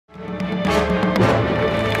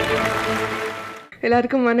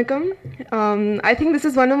Ellarkum vanakkam. I think this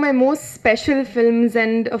is one of my most special films,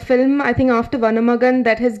 and a film I think after Vanamagan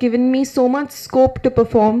that has given me so much scope to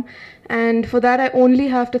perform, and for that I only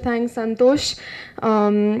have to thank Santosh.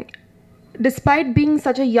 Despite being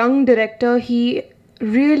such a young director, he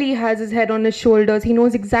really has his head on his shoulders. He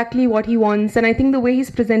knows exactly what he wants, and I think the way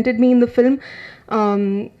he's presented me in the film,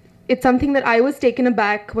 it's something that I was taken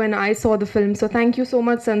aback when I saw the film. So thank you so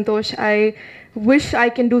much, Santosh. I wish I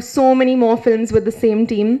can do so many more films with the same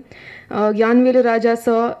team. Gyanvelu Raja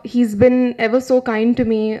sir, he's been ever so kind to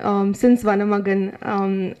me since Vanamagan,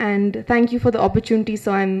 and thank you for the opportunity.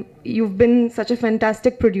 So you've been such a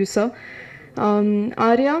fantastic producer.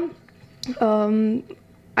 Arya,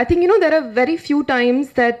 I think, there are very few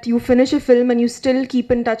times that you finish a film and you still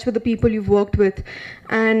keep in touch with the people you've worked with.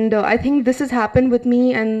 And I think this has happened with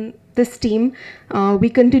me and this team. We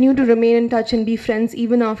continue to remain in touch and be friends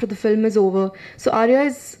even after the film is over. So Arya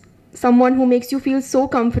is someone who makes you feel so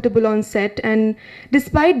comfortable on set, and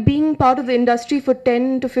despite being part of the industry for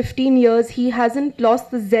 10 to 15 years, he hasn't lost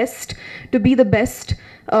the zest to be the best,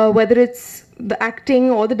 whether it's the acting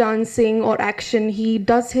or the dancing or action. He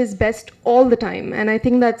does his best all the time, and I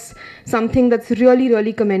think that's something that's really,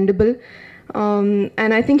 really commendable.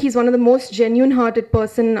 And I think he's one of the most genuine-hearted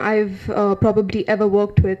person I've probably ever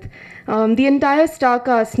worked with. The entire star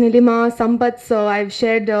cast, Nilima, Sampath sir, I've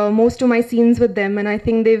shared most of my scenes with them, and I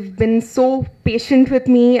think they've been so patient with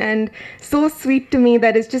me and so sweet to me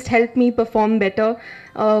that it's just helped me perform better.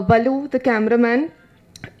 Balu, the cameraman,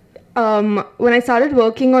 when I started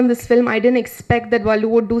working on this film, I didn't expect that Valu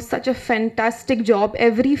would do such a fantastic job.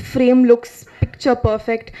 Every frame looks picture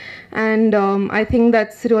perfect, and I think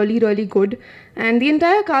that's really, really good. And the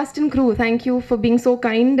entire cast and crew, thank you for being so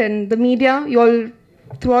kind, and the media, you all,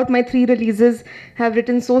 throughout my 3 releases, have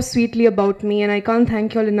written so sweetly about me, and I can't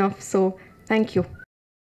thank you all enough, so thank you.